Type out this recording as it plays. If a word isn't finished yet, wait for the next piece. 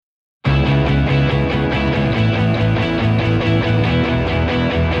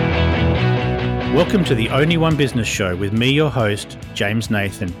Welcome to the Only One Business Show with me, your host, James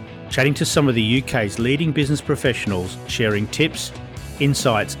Nathan, chatting to some of the UK's leading business professionals, sharing tips,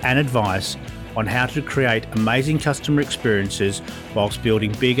 insights and advice on how to create amazing customer experiences whilst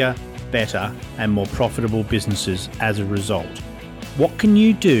building bigger, better and more profitable businesses as a result. What can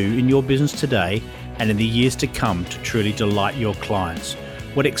you do in your business today and in the years to come to truly delight your clients?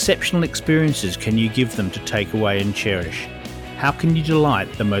 What exceptional experiences can you give them to take away and cherish? How can you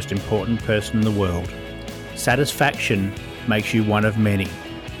delight the most important person in the world? Satisfaction makes you one of many.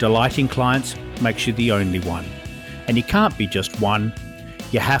 Delighting clients makes you the only one. And you can't be just one,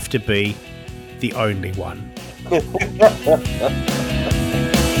 you have to be the only one.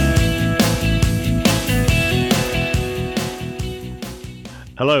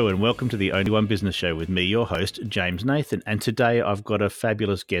 Hello and welcome to the Only One Business Show with me, your host, James Nathan. And today I've got a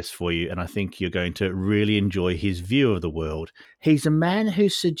fabulous guest for you, and I think you're going to really enjoy his view of the world. He's a man who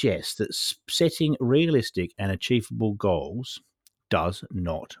suggests that setting realistic and achievable goals does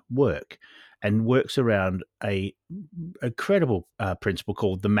not work, and works around a credible principle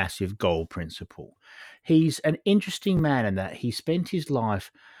called the massive goal principle. He's an interesting man in that he spent his life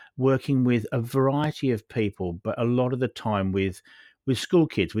working with a variety of people, but a lot of the time with school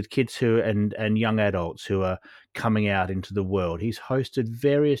kids, with kids who and young adults who are coming out into the world. He's hosted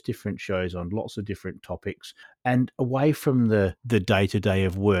various different shows on lots of different topics. And away from the day-to-day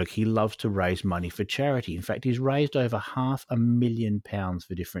of work, he loves to raise money for charity. In fact, he's raised over £500,000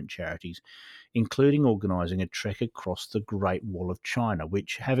 for different charities, including organising a trek across the Great Wall of China,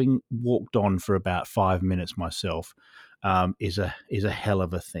 which, having walked on for about 5 minutes myself, is a hell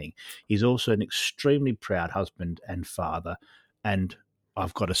of a thing. He's also an extremely proud husband and father, and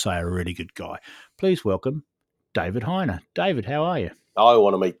I've got to say, a really good guy. Please welcome David Hyner. David, how are you? I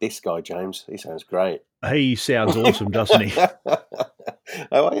want to meet this guy, James. He sounds great. He sounds awesome, doesn't he? How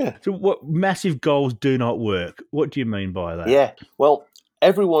are you? So what massive goals do not work? What do you mean by that? Yeah, well,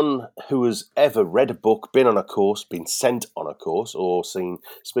 everyone who has ever read a book, been on a course, been sent on a course, or seen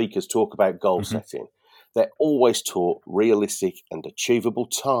speakers talk about goal setting, they're always taught realistic and achievable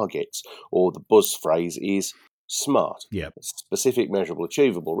targets, or the buzz phrase is SMART. Yeah. Specific, measurable,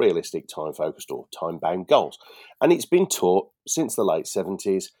 achievable, realistic, time-focused or time-bound goals. And it's been taught since the late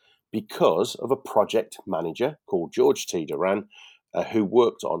 70s because of a project manager called George T. Duran, who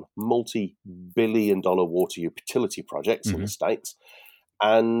worked on multi-billion-dollar water utility projects in the States.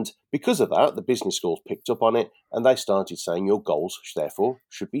 And because of that, the business schools picked up on it and they started saying your goals, therefore,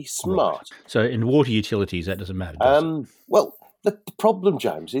 should be SMART. Right. So in water utilities, that doesn't matter, does it? Well, the problem,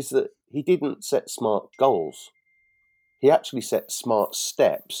 James, is that he didn't set SMART goals. He actually set SMART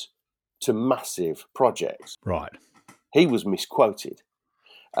steps to massive projects. Right. He was misquoted.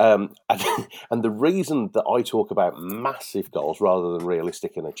 And the reason that I talk about massive goals rather than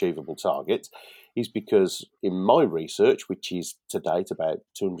realistic and achievable targets is because in my research, which is to date about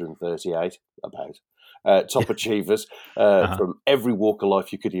 238, top achievers from every walk of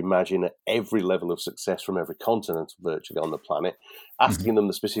life you could imagine at every level of success from every continent virtually on the planet, asking them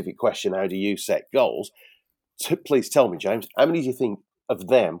the specific question, how do you set goals? Please tell me, James, how many do you think of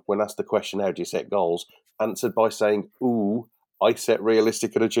them, when asked the question, how do you set goals, answered by saying, ooh, I set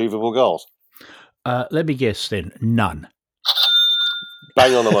realistic and achievable goals? Let me guess then, none.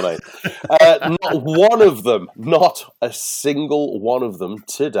 Bang on the money. Not one of them, not a single one of them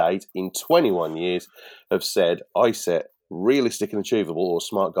to date in 21 years have said, I set realistic and achievable or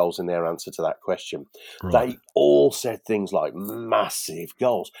SMART goals in their answer to that question. Right. They all said things like massive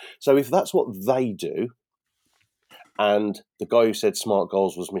goals. So if that's what they do, and the guy who said SMART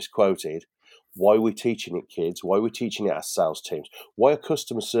goals was misquoted, why are we teaching it, kids? Why are we teaching it as sales teams? Why are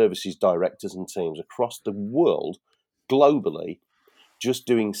customer services directors and teams across the world, globally, just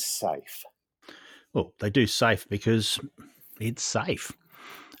doing SAFE? Well, they do SAFE because it's safe.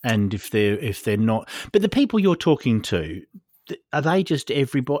 And if they're not, but the people you're talking to, are they just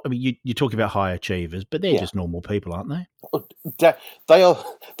everybody? I mean, you're talking about high achievers, but they're just normal people, aren't they? They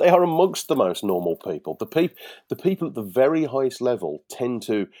are amongst the most normal people. The people at the very highest level tend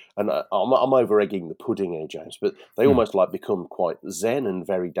to, and I'm over egging the pudding here, James, but they almost like become quite zen and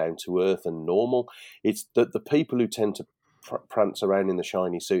very down to earth and normal. It's the people who tend to prance around in the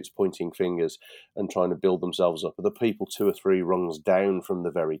shiny suits, pointing fingers and trying to build themselves up are the people 2 or 3 rungs down from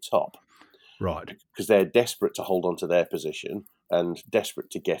the very top. Right. Because they're desperate to hold on to their position and desperate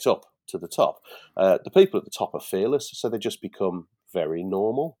to get up to the top. The people at the top are fearless, so they just become very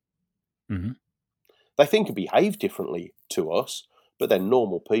normal. They think and behave differently to us, but they're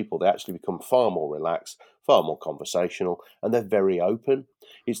normal people. They actually become far more relaxed, far more conversational, and they're very open.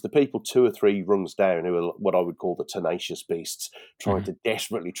 It's the people 2 or 3 rungs down who are what I would call the tenacious beasts, trying to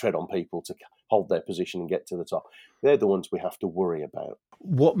desperately tread on people to hold their position and get to the top. They're the ones we have to worry about.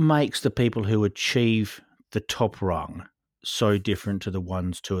 What makes the people who achieve the top rung so different to the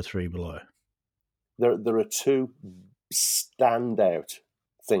ones 2 or 3 below? There are 2 standout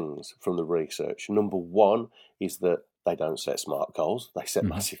things from the research. Number 1 is that they don't set smart goals, they set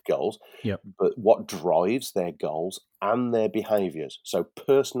massive goals. Yep. But what drives their goals and their behaviours, so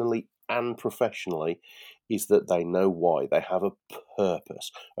personally and professionally, is that they know why. They have a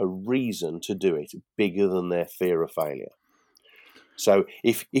purpose, a reason to do it bigger than their fear of failure. So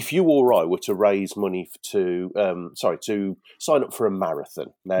if you or I were to raise money to sign up for a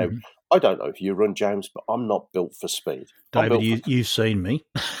marathon. Now, I don't know if you run, James, but I'm not built for speed. David, you've seen me.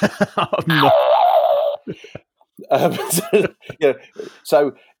 I'm not.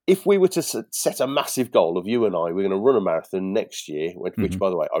 So if we were to set a massive goal of you and I, we're going to run a marathon next year, which, by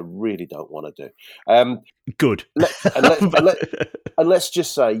the way, I really don't want to do. Good. And let's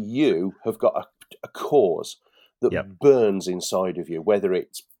just say you have got a cause that burns inside of you, whether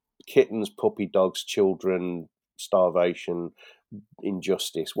it's kittens, puppy dogs, children, starvation,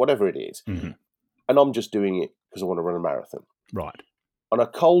 injustice, whatever it is. And I'm just doing it because I want to run a marathon. Right. On a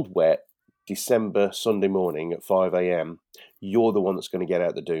cold, wet December Sunday morning at 5 a.m, you're the one that's going to get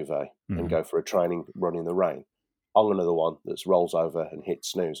out the duvet and go for a training run in the rain. I'm going to be the one that rolls over and hits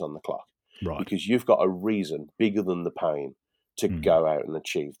snooze on the clock. Right. Because you've got a reason bigger than the pain to go out and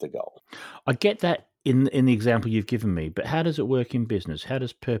achieve the goal. I get that in the example you've given me, but how does it work in business? How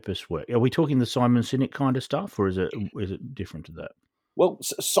does purpose work? Are we talking the Simon Sinek kind of stuff, or is it different to that? Well,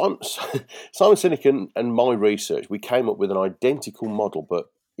 Simon Sinek and my research, we came up with an identical model, but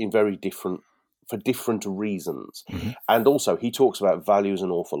for different reasons. And also, he talks about values an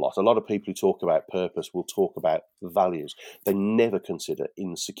awful lot. A lot of people who talk about purpose will talk about values. They never consider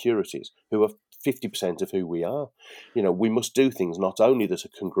insecurities, who are 50% of who we are. We must do things not only that are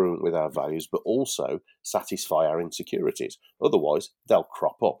congruent with our values, but also satisfy our insecurities. Otherwise, they'll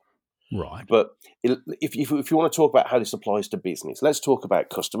crop up. Right. But if you want to talk about how this applies to business, let's talk about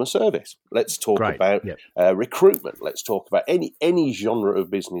customer service. Let's talk about recruitment. Let's talk about any genre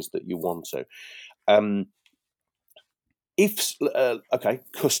of business that you want to.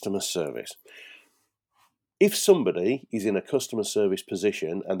 Customer service. If somebody is in a customer service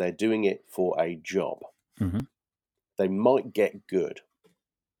position and they're doing it for a job, they might get good.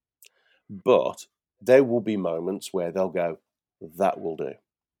 But there will be moments where they'll go, that will do.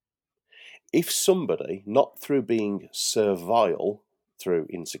 If somebody, not through being servile through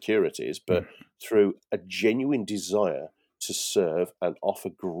insecurities, but through a genuine desire to serve and offer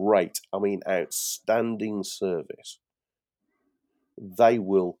outstanding service, they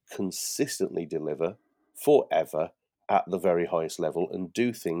will consistently deliver forever at the very highest level and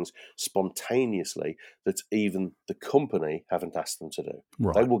do things spontaneously that even the company haven't asked them to do.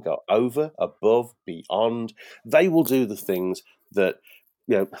 Right. They will go over, above, beyond. They will do the things that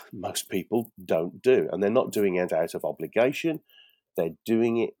most people don't do, and they're not doing it out of obligation. They're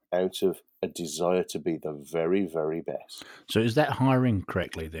doing it out of a desire to be the very, very best. So is that hiring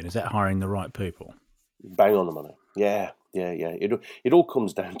correctly then? Is that hiring the right people? Bang on the money. Yeah. It all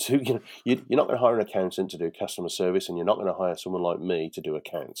comes down to, you're not going to hire an accountant to do customer service, and you're not going to hire someone like me to do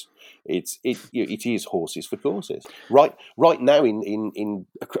accounts. It is horses for courses. Right now in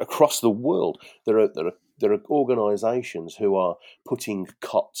across the world, there are organisations who are putting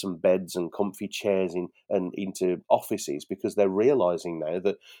cots and beds and comfy chairs into offices because they're realising now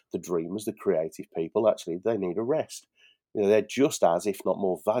that the dreamers, the creative people, actually they need a rest. They're just as, if not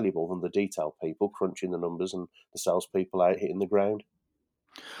more valuable than the detail people crunching the numbers and the salespeople out hitting the ground.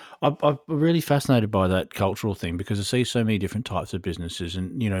 I'm really fascinated by that cultural thing because I see so many different types of businesses,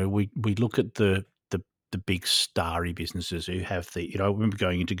 and we look at the big starry businesses who have I remember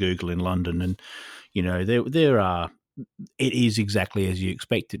going into Google in London, and there are. It is exactly as you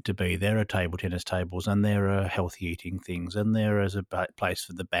expect it to be. There are table tennis tables, and there are healthy eating things, and there is a place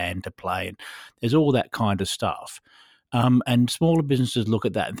for the band to play, and there's all that kind of stuff. And smaller businesses look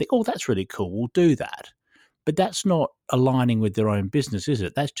at that and think, oh, that's really cool, we'll do that. But that's not aligning with their own business, is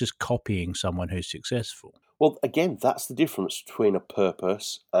it? That's just copying someone who's successful. Well, again, that's the difference between a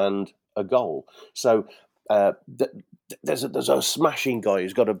purpose and a goal. So there's a smashing guy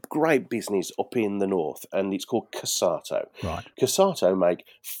who's got a great business up in the north, and it's called Casato. Right. Casato make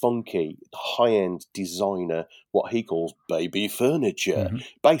funky, high-end designer, what he calls baby furniture.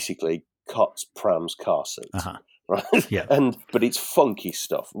 Basically, cots, prams, car seats. Right? Yeah. But it's funky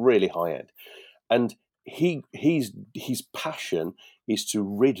stuff, really high-end. And his passion is to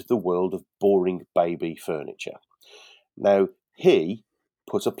rid the world of boring baby furniture. Now, he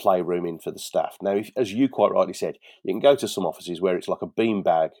put a playroom in for the staff. Now, as you quite rightly said, you can go to some offices where it's like a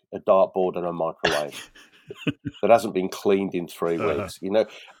beanbag, a dartboard, and a microwave that hasn't been cleaned in 3 weeks, and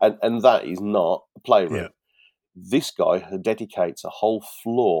that is not a playroom. Yeah. This guy dedicates a whole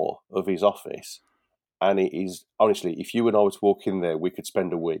floor of his office, and it is, honestly, if you and I were to walk in there, we could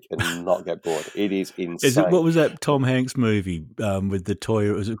spend a week and not get bored. It is insane. What was that Tom Hanks movie with the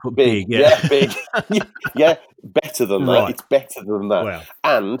toy? Was it called Big? Yeah, big. Yeah, better than that. Right. It's better than that.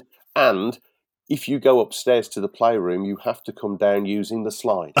 Wow. And if you go upstairs to the playroom, you have to come down using the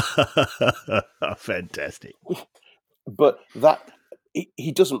slide. Fantastic. But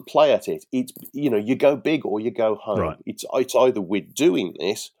he doesn't play at it. It's, you go big or you go home. Right. It's either we're doing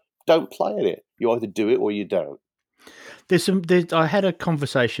this, don't play at it. You either do it or you don't. I had a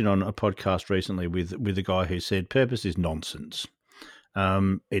conversation on a podcast recently with a guy who said purpose is nonsense.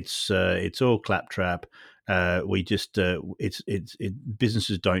 It's all claptrap.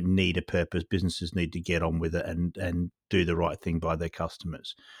 Businesses don't need a purpose. Businesses need to get on with it and do the right thing by their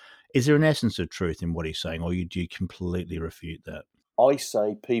customers. Is there an essence of truth in what he's saying, or do you completely refute that? I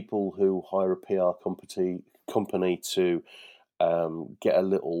say people who hire a PR company to get a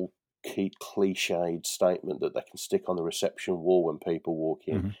little cliched statement that they can stick on the reception wall when people walk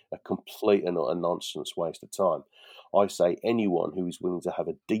in, a complete and utter nonsense waste of time. I say anyone who is willing to have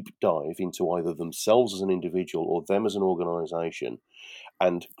a deep dive into either themselves as an individual or them as an organisation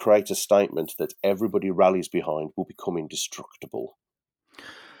and create a statement that everybody rallies behind will become indestructible,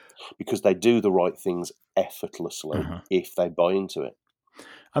 because they do the right things effortlessly if they buy into it.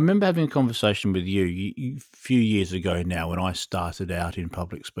 I remember having a conversation with you a few years ago now when I started out in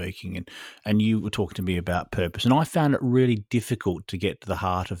public speaking, and you were talking to me about purpose, and I found it really difficult to get to the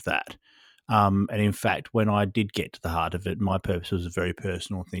heart of that. And in fact, when I did get to the heart of it, my purpose was a very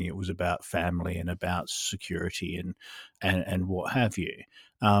personal thing. It was about family and about security and what have you.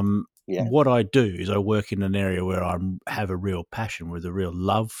 What I do is I work in an area where I have a real passion with a real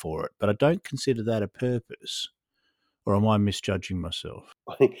love for it, but I don't consider that a purpose. Or am I misjudging myself?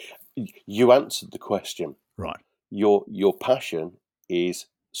 I think you answered the question. Right. Your passion is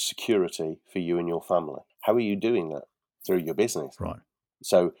security for you and your family. How are you doing that? Through your business. Right.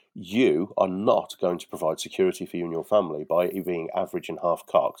 So you are not going to provide security for you and your family by being average and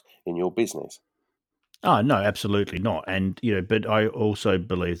half-cocked in your business. Oh, no, absolutely not. And, but I also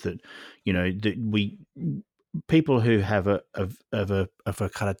believe that, that people who have a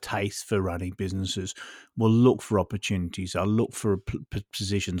kind of taste for running businesses will look for opportunities. They'll look for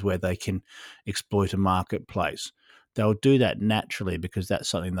positions where they can exploit a marketplace. They'll do that naturally because that's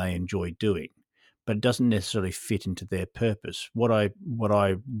something they enjoy doing, but it doesn't necessarily fit into their purpose. What I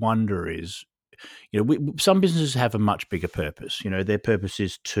wonder is, some businesses have a much bigger purpose. Their purpose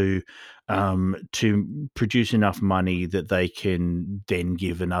is to produce enough money that they can then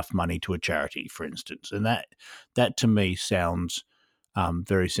give enough money to a charity, for instance. And that to me sounds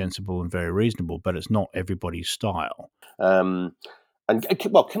very sensible and very reasonable, but it's not everybody's style. Can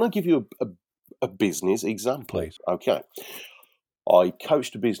I give you a business example? Please. Okay. I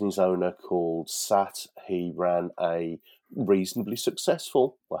coached a business owner called Sat. He ran a reasonably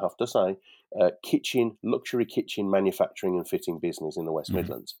successful, I have to say, luxury kitchen manufacturing and fitting business in the West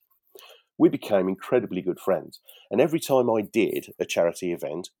Midlands. We became incredibly good friends. And every time I did a charity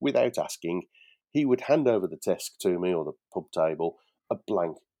event, without asking, he would hand over the desk to me or the pub table, a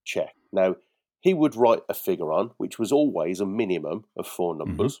blank cheque. Now, he would write a figure on, which was always a minimum of 4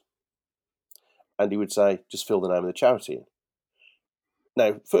 numbers. And he would say, just fill the name of the charity in.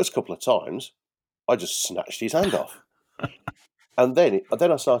 Now, first couple of times, I just snatched his hand off. And then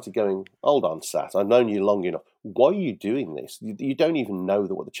I started going, hold on, Sat, I've known you long enough. Why are you doing this? You don't even know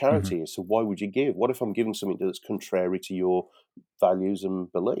what the charity is, so why would you give? What if I'm giving something that's contrary to your values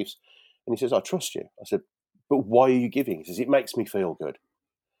and beliefs? And he says, I trust you. I said, but why are you giving? He says, it makes me feel good.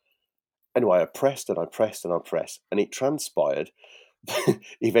 Anyway, I pressed and I pressed and I pressed, and it transpired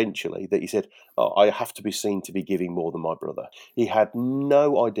eventually that he said, I have to be seen to be giving more than my brother. He had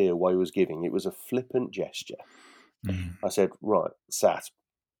no idea why he was giving. It was a flippant gesture. I said, right, Sat,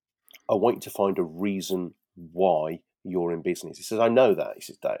 I want you to find a reason why you're in business. He says, I know that. He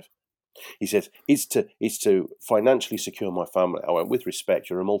says, Dave. He says, it's to financially secure my family. I went, with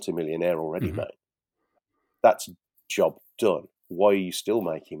respect, you're a multimillionaire already, mate. That's job done. Why are you still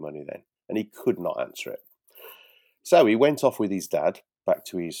making money then? And he could not answer it. So he went off with his dad back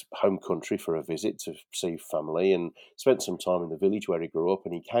to his home country for a visit to see family and spent some time in the village where he grew up.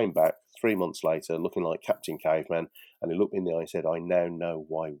 And he came back 3 months later looking like Captain Caveman. And he looked me in the eye and said, "I now know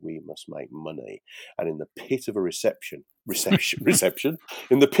why we must make money." And in the pit of a reception,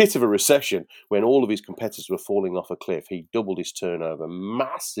 in the pit of a recession, when all of his competitors were falling off a cliff, he doubled his turnover,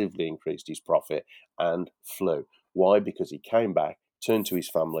 massively increased his profit, and flew. Why? Because he came back, turned to his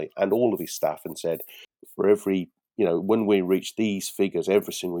family and all of his staff and said, for every, when we reach these figures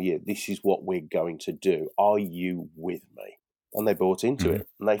every single year, this is what we're going to do. Are you with me? And they bought into it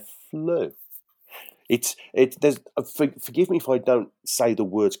and they flew. Forgive me if I don't say the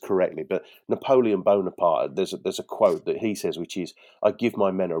words correctly, but Napoleon Bonaparte, there's a quote that he says, which is, "I give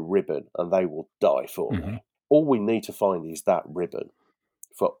my men a ribbon and they will die for me." All we need to find is that ribbon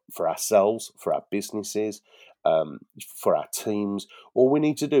for ourselves, for our businesses, for our teams. All we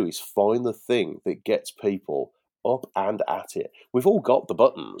need to do is find the thing that gets people up and at it. We've all got the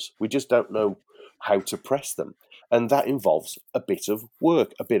buttons. We just don't know how to press them. And that involves a bit of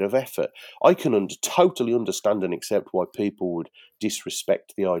work, a bit of effort. I can totally understand and accept why people would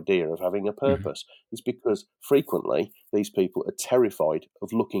disrespect the idea of having a purpose. It's because frequently these people are terrified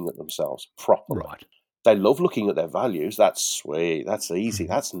of looking at themselves properly. Right. They love looking at their values. That's sweet. That's easy.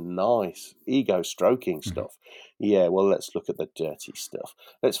 That's nice. Ego stroking stuff. Yeah, well, let's look at the dirty stuff.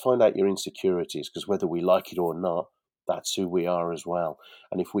 Let's find out your insecurities, because whether we like it or not, that's who we are as well.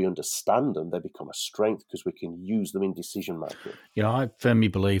 And if we understand them, they become a strength because we can use them in decision making. I firmly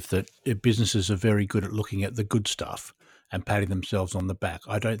believe that businesses are very good at looking at the good stuff and patting themselves on the back.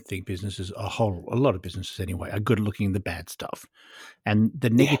 I don't think businesses, a lot of businesses anyway, are good at looking at the bad stuff. And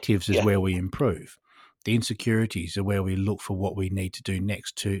the negatives is where we improve. The insecurities are where we look for what we need to do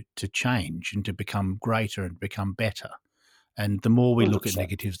next to change and to become greater and become better. And the more we look 100%. at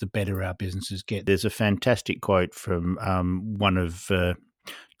negatives, the better our businesses get. There's a fantastic quote from one of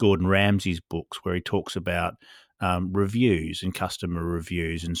Gordon Ramsay's books where he talks about reviews and customer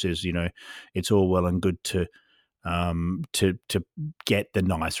reviews and says, it's all well and good to get the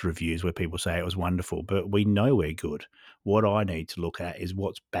nice reviews where people say it was wonderful, but we know we're good. What I need to look at is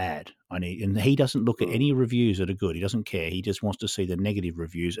what's bad. And he doesn't look at any reviews that are good. He doesn't care. He just wants to see the negative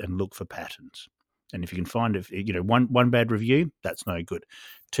reviews and look for patterns. And if you can find one bad review, that's no good.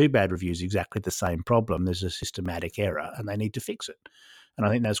 2 bad reviews, exactly the same problem. There's a systematic error, and they need to fix it. And I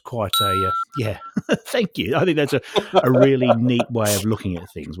think that's quite thank you. I think that's a really neat way of looking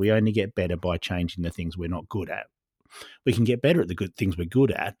at things. We only get better by changing the things we're not good at. We can get better at the good things we're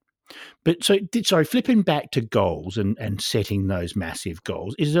good at. But flipping back to goals and setting those massive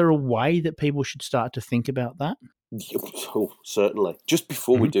goals, is there a way that people should start to think about that? Oh, certainly. Just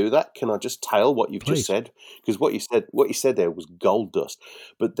before we do that, can I just tail what you've just said? Because what you said there was gold dust.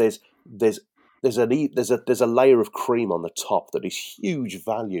 But there's a layer of cream on the top that is huge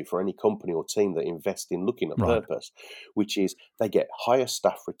value for any company or team that invest in looking at purpose, which is they get higher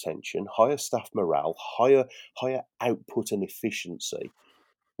staff retention, higher staff morale, higher output and efficiency,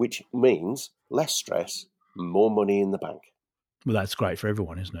 which means less stress, more money in the bank. Well, that's great for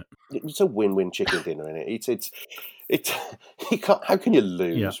everyone, isn't it? It's a win-win chicken dinner, isn't it? It's you can't. How can you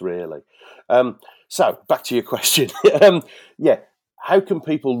lose, really? So back to your question. How can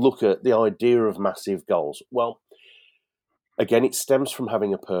people look at the idea of massive goals? Well, again, it stems from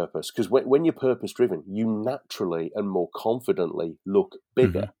having a purpose, because when you're purpose-driven, you naturally and more confidently look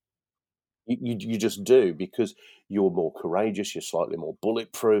bigger. You just do, because you're more courageous, you're slightly more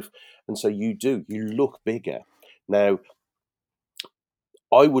bulletproof, and so you look bigger. Now,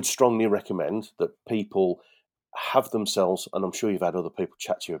 I would strongly recommend that people have themselves, and I'm sure you've had other people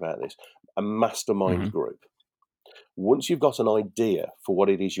chat to you about this, a mastermind group. Once you've got an idea for what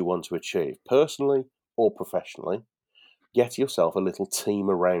it is you want to achieve, personally or professionally, get yourself a little team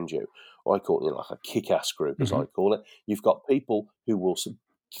around you. I call it like a kick-ass group, as I call it. You've got people who will...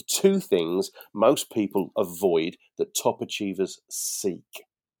 2 things most people avoid that top achievers seek.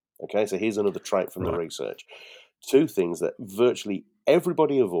 Okay, so here's another trait from the research. 2 things that virtually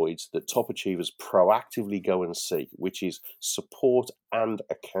everybody avoids that top achievers proactively go and seek, which is support and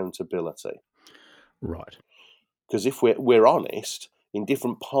accountability. Right. Because if we're honest, in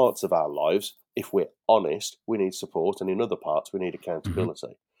different parts of our lives, if we're honest, we need support, and in other parts, we need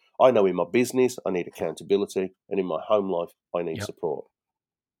accountability. I know in my business, I need accountability, and in my home life, I need support.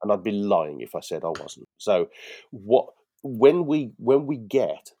 And I'd be lying if I said I wasn't. So when we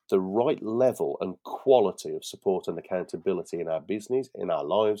get the right level and quality of support and accountability in our business, in our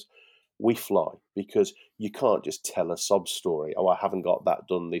lives, we fly, because you can't just tell a sob story. Oh, I haven't got that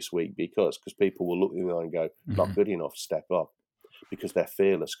done this week because people will look at you and go, not good enough, step up. because they're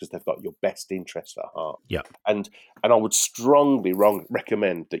fearless, because they've got your best interest at heart. Yeah. And I would strongly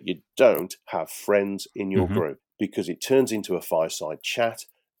recommend that you don't have friends in your Mm-hmm. group, because it turns into a fireside chat.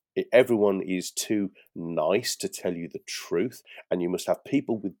 Everyone is too nice to tell you the truth, and you must have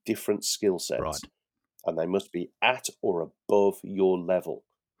people with different skill sets, Right. and they must be at or above your level.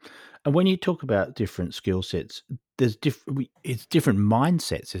 And when you talk about different skill sets, there's it's different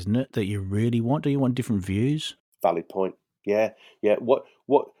mindsets, isn't it, that you really want? Do you want different views? Valid point. Yeah. What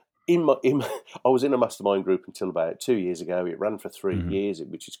in my I was in a mastermind group until about 2 years ago. It ran for 3 years,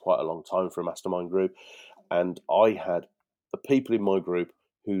 which is quite a long time for a mastermind group. And I had the people in my group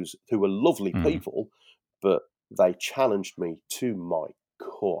who were lovely people, but they challenged me to my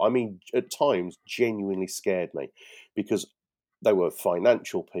core. I mean, at times genuinely scared me, because they were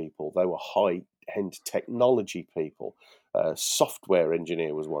financial people, they were high-end technology people. Software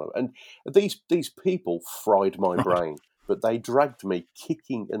engineer was one of them, and these people fried my Right. brain. But they dragged me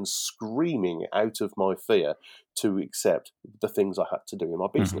kicking and screaming out of my fear to accept the things I had to do in my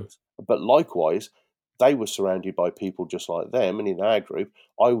business. But likewise, they were surrounded by people just like them, and in our group,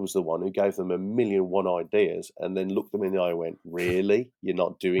 I was the one who gave them 1,000,001 ideas, and then looked them in the eye and went, "Really? You're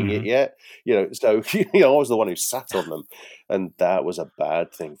not doing it yet?" So I was the one who sat on them, and that was a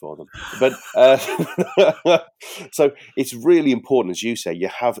bad thing for them. But so it's really important, as you say, you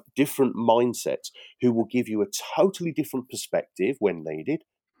have different mindsets who will give you a totally different perspective when needed,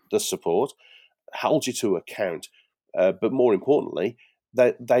 the support, hold you to account, but more importantly,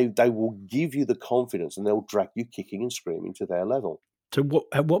 they will give you the confidence, and they'll drag you kicking and screaming to their level. So,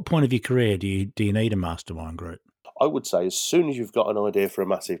 at what point of your career do you need a mastermind group? I would say as soon as you've got an idea for a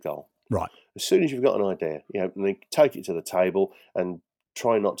massive goal, Right. as soon as you've got an idea, and then take it to the table and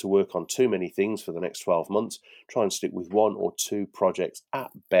try not to work on too many things for the next 12 months. Try and stick with one or two projects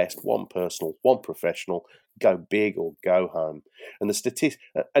at best, one personal, one professional. Go big or go home. And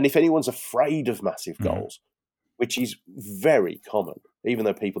and if anyone's afraid of massive goals, which is very common, even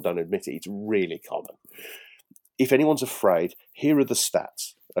though people don't admit it, it's really common. If anyone's afraid, here are the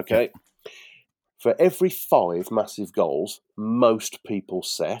stats, okay? Yep. For every 5 massive goals most people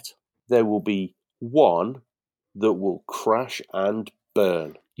set, there will be one that will crash and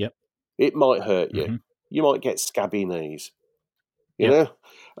burn. Yep. It might hurt you. Mm-hmm. You might get scabby knees. You Yep.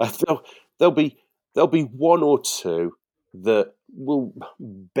 know, there'll be one or two that will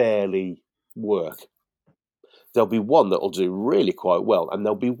barely work. There'll be one that will do really quite well, and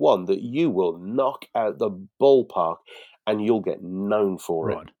there'll be one that you will knock out the ballpark, and you'll get known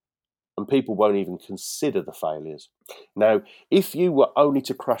for it. Right. And people won't even consider the failures. Now, if you were only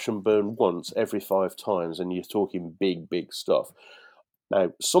to crash and burn once every 5 times, and you're talking big stuff,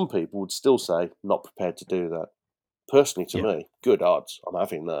 now some people would still say, not prepared to do that. Personally, to Yep. me, good odds. I'm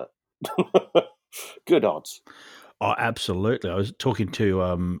having that. Good odds. Oh, absolutely. I was talking to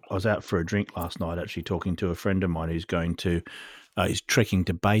I was out for a drink last night, actually talking to a friend of mine who's going to he's trekking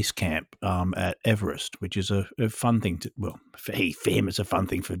to base camp at Everest, which is a fun thing to, well, for him it's a fun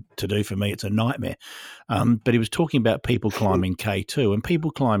thing to do. For me, it's a nightmare. But he was talking about people climbing K2, and people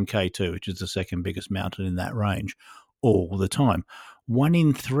climb K2, which is the second biggest mountain in that range, all the time. 1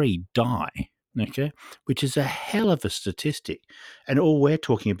 in 3 die. Okay, which is a hell of a statistic, and all we're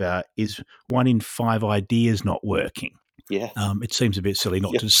talking about is 1 in 5 ideas not working. Yeah. It seems a bit silly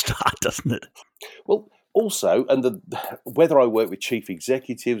not to start, doesn't it? Well, also, and whether I work with chief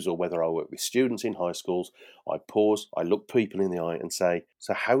executives or whether I work with students in high schools, I pause, I look people in the eye and say,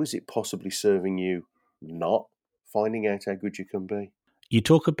 so how is it possibly serving you not finding out how good you can be? You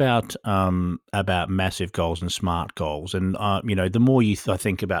talk about massive goals and smart goals, and the more I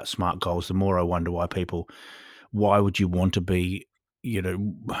think about smart goals, the more I wonder why would you want to be,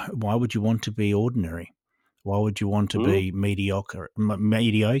 why would you want to be ordinary? Why would you want to be mediocre?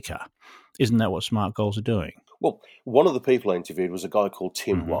 Isn't that what smart goals are doing? Well, one of the people I interviewed was a guy called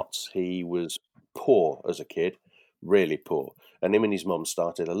Tim Mm-hmm. Watts. He was poor as a kid, really poor. And him and his mum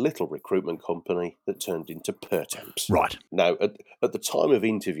started a little recruitment company that turned into Pertemps. Right. Now, at the time of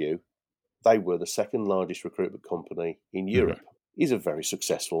interview, they were the second largest recruitment company in Europe. He's a very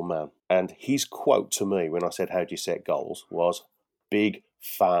successful man. And his quote to me when I said, how do you set goals? Was big,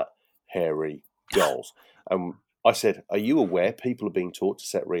 fat, hairy goals. And I said, are you aware people are being taught to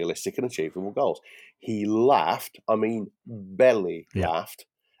set realistic and achievable goals? He laughed. I mean, belly Yeah. laughed.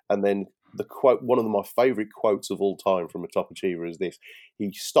 And then the quote, one of my favourite quotes of all time from a top achiever is this.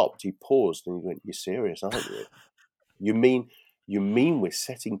 He stopped, he paused, and he went, you're serious, aren't you? You mean we're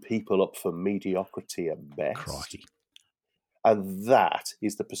setting people up for mediocrity at best? Crikey. And that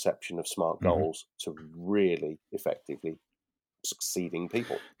is the perception of smart goals to really effectively succeeding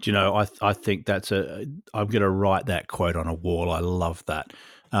people. Do you know, I think I'm going to write that quote on a wall. I love that.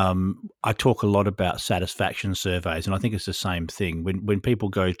 I talk a lot about satisfaction surveys, and I think it's the same thing. When people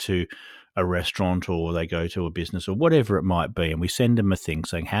go to a restaurant or they go to a business or whatever it might be, and we send them a thing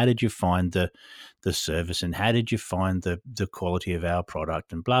saying, how did you find the service, and how did you find the quality of our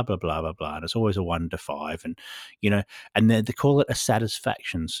product, and blah, blah, blah, blah, blah. And it's always a 1 to 5. And, and they call it a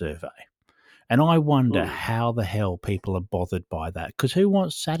satisfaction survey. And I wonder how the hell people are bothered by that, because who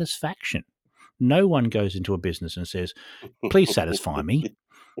wants satisfaction? No one goes into a business and says, please satisfy me.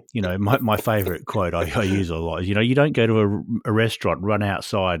 My favourite quote I use a lot is, you don't go to a restaurant, run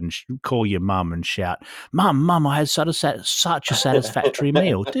outside and call your mum and shout, Mum, I had such a satisfactory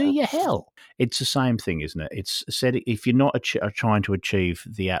meal. Do you hell? It's the same thing, isn't it? It's said, if you're not trying to achieve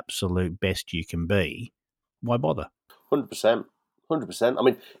the absolute best you can be, why bother? 100%. 100%. I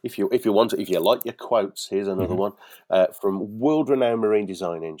mean, if you like your quotes, here's another one from world-renowned marine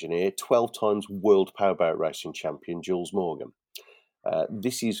design engineer, 12 times world powerboat racing champion Jules Morgan.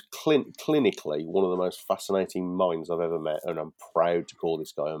 This is clinically one of the most fascinating minds I've ever met, and I'm proud to call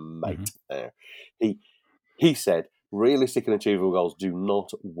this guy a mate. He said, realistic and achievable goals do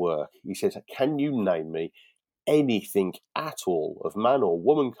not work. He says, can you name me anything at all of man or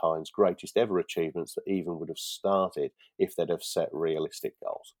womankind's greatest ever achievements that even would have started if they'd have set realistic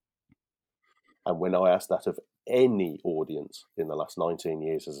goals? And when I asked that of any audience in the last 19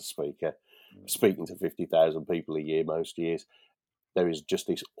 years as a speaker, speaking to 50,000 people a year most years, there is just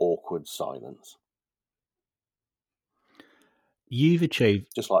this awkward silence. You've achieved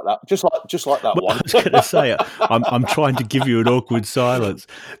just like that one. I was going to say, I'm trying to give you an awkward silence,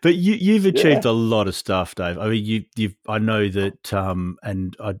 but you've achieved a lot of stuff, Dave. I mean, I know that,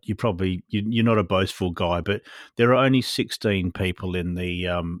 and you're not a boastful guy, but there are only 16 people in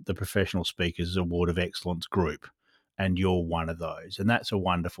the Professional Speakers Award of Excellence group, and you're one of those, and that's a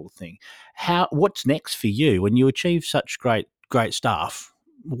wonderful thing. What's next for you when you achieve such great stuff?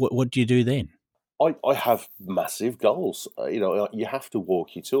 What do you do then? I have massive goals. You have to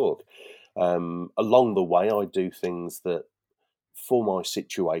walk your talk. Along the way, I do things that, for my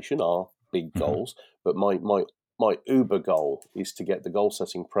situation, are big goals. But my uber goal is to get the goal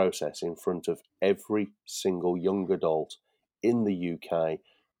setting process in front of every single young adult in the UK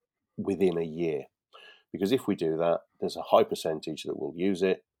within a year. Because if we do that, there's a high percentage that will use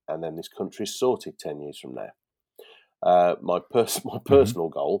it, and then this country's sorted 10 years from now. My personal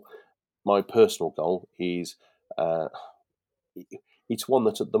goal. My personal goal is, it's one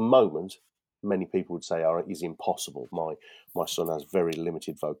that at the moment many people would say is impossible. My son has very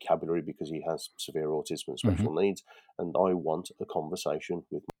limited vocabulary because he has severe autism and special needs, and I want a conversation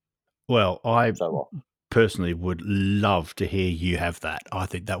with. Well, I personally would love to hear you have that. I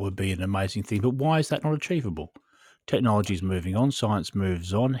think that would be an amazing thing. But why is that not achievable? Technology's moving on, science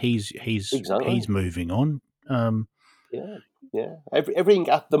moves on. He's moving on. Yeah. Everything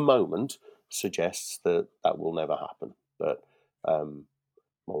at the moment suggests that will never happen. But my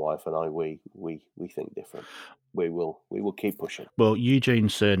wife and I, we think different. We will keep pushing. Well, Eugene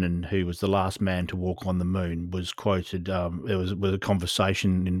Cernan, who was the last man to walk on the moon, was quoted. There was a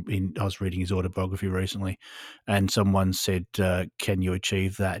conversation I was reading his autobiography recently, and someone said, "Can you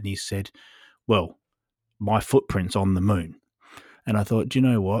achieve that?" And he said, "Well, my footprint's on the moon." And I thought, do you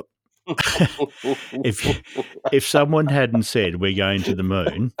know what? if someone hadn't said we're going to the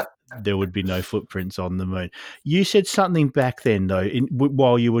moon, there would be no footprints on the moon. You said something back then, though,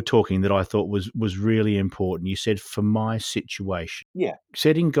 while you were talking, that I thought was really important. You said, for my situation,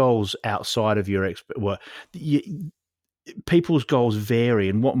 setting goals outside of your people's goals vary,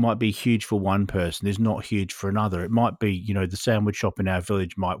 and what might be huge for one person is not huge for another. It might be, the sandwich shop in our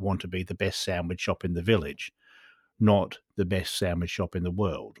village might want to be the best sandwich shop in the village, not the best sandwich shop in the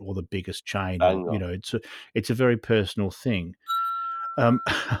world or the biggest chain. It's a very personal thing.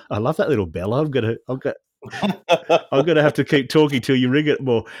 I love that little bell. I'm gonna have to keep talking till you ring it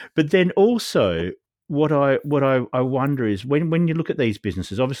more. But then also, what I wonder is when you look at these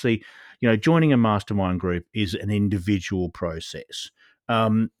businesses, obviously, joining a mastermind group is an individual process.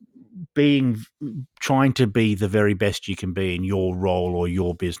 Trying to be the very best you can be in your role or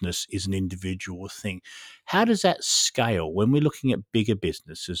your business is an individual thing. How does that scale when we're looking at bigger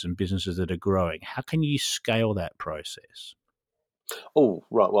businesses and businesses that are growing? How can you scale that process? Oh,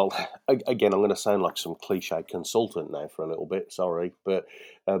 right. Well, again, I'm going to sound like some cliche consultant now for a little bit. Sorry, but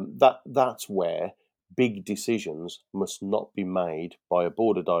that's where big decisions must not be made by a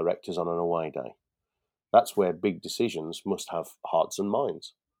board of directors on an away day. That's where big decisions must have hearts and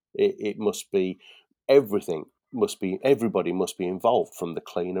minds. It must be everything. Everybody must be involved, from the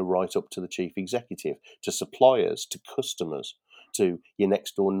cleaner right up to the chief executive, to suppliers, to customers. to your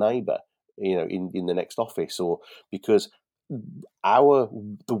next door neighbour, in the next office, or because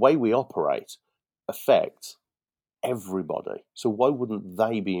the way we operate affects everybody. So why wouldn't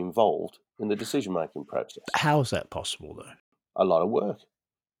they be involved in the decision-making process? How is that possible, though? A lot of work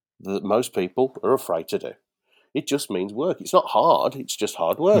that most people are afraid to do. It just means work. It's not hard. It's just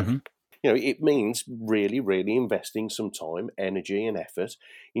hard work. Mm-hmm. It means really, really investing some time, energy, and effort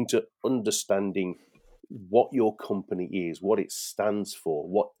into understanding what your company is, what it stands for,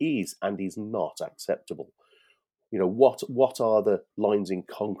 what is and is not acceptable. What are the lines in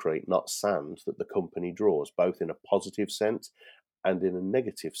concrete, not sand, that the company draws, both in a positive sense and in a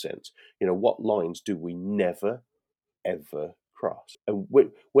negative sense? What lines do we never, ever cross? And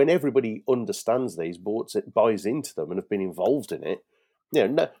when everybody understands these, buys into them, and have been involved in it,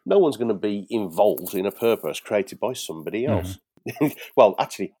 no one's going to be involved in a purpose created by somebody else. Mm-hmm. Well,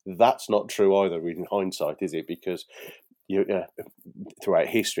 actually, that's not true either in hindsight, is it? Because throughout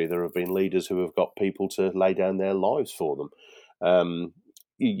history, there have been leaders who have got people to lay down their lives for them.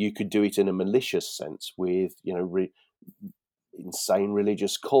 You could do it in a malicious sense with, insane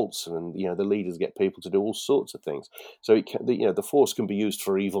religious cults, and the leaders get people to do all sorts of things. So the force can be used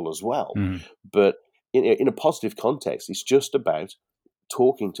for evil as well. Mm. But in a positive context, it's just about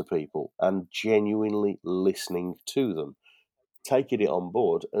talking to people and genuinely listening to them, taking it on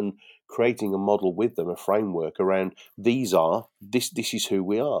board and creating a model with them, a framework around this is who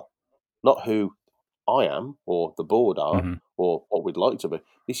we are, not who I am or the board are, mm-hmm. or what we'd like to be.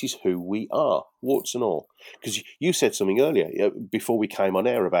 This is who we are, warts and all. Because you said something earlier before we came on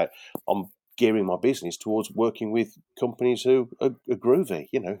air about I'm gearing my business towards working with companies who are groovy,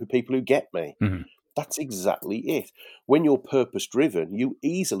 people who get me. Mm-hmm. That's exactly it. When you're purpose-driven, you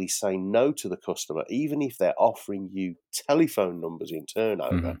easily say no to the customer, even if they're offering you telephone numbers in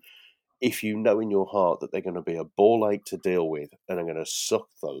turnover, mm-hmm. if you know in your heart that they're going to be a ball ache to deal with and are going to suck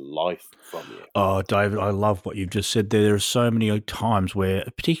the life from you. Oh, David, I love what you've just said there. There are so many times where,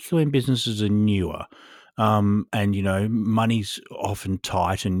 particularly when businesses are newer, and, money's often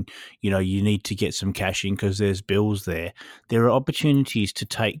tight and, you need to get some cash in because there's bills there. There are opportunities to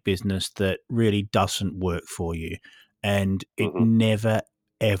take business that really doesn't work for you, and it mm-hmm. never,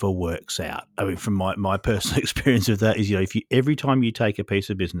 ever works out. I mean, from my personal experience of that is, if every time you take a piece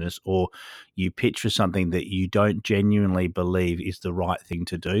of business or you pitch for something that you don't genuinely believe is the right thing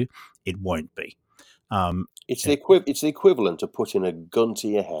to do, it won't be. It's the equivalent of putting a gun to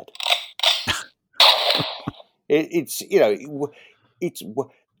your head. Yes,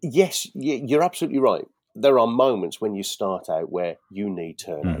 you're absolutely right. There are moments when you start out where you need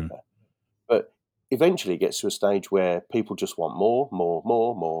turnover, mm-hmm. but eventually it gets to a stage where people just want more.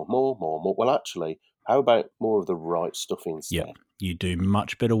 Well, actually, how about more of the right stuff instead? Yep. You do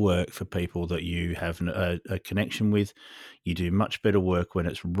much better work for people that you have a connection with. You do much better work when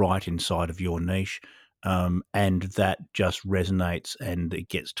it's right inside of your niche. And that just resonates and it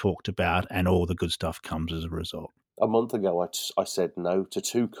gets talked about and all the good stuff comes as a result. A month ago, I said no to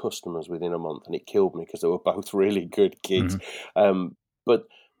 2 customers within a month, and it killed me because they were both really good kids. Mm-hmm. But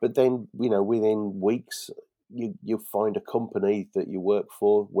then, within weeks, you find a company that you work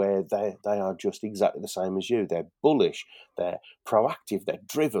for where they are just exactly the same as you. They're bullish, they're proactive, they're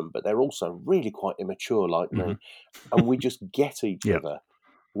driven, but they're also really quite immature like mm-hmm. me. And we just get each yep. other.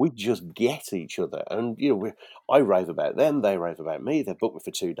 We just get each other, and I rave about them, they rave about me. They book me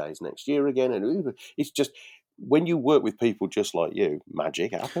for 2 days next year again, and it's just when you work with people just like you,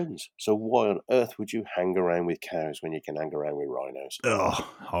 magic happens. So why on earth would you hang around with cows when you can hang around with rhinos? Oh,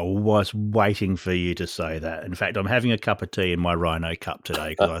 I was waiting for you to say that. In fact, I'm having a cup of tea in my rhino cup today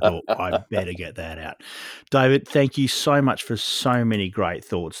because I thought I'd better get that out. David, thank you so much for so many great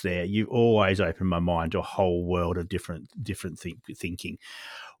thoughts there. You always open my mind to a whole world of different thinking.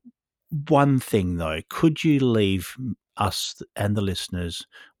 One thing, though, could you leave us and the listeners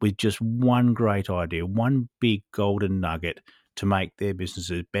with just one great idea, one big golden nugget to make their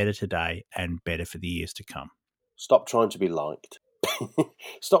businesses better today and better for the years to come? Stop trying to be liked.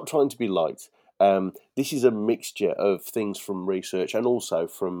 Stop trying to be liked. This is a mixture of things from research and also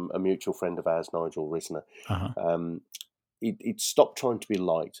from a mutual friend of ours, Nigel Risner. Uh-huh. It's stop trying to be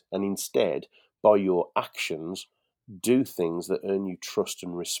liked, and instead, by your actions, do things that earn you trust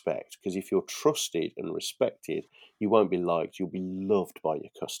and respect. Because if you're trusted and respected, you won't be liked, you'll be loved by your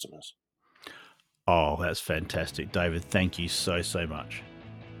customers. Oh, that's fantastic, David. Thank you so much.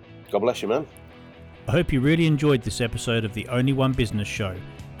 God bless you, man. I hope you really enjoyed this episode of the Only One Business Show,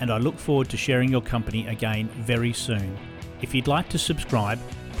 and I look forward to sharing your company again very soon. If you'd like to subscribe,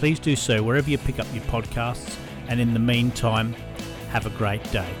 please do so wherever you pick up your podcasts, and in the meantime, have a great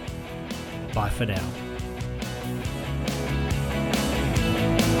day. Bye for now.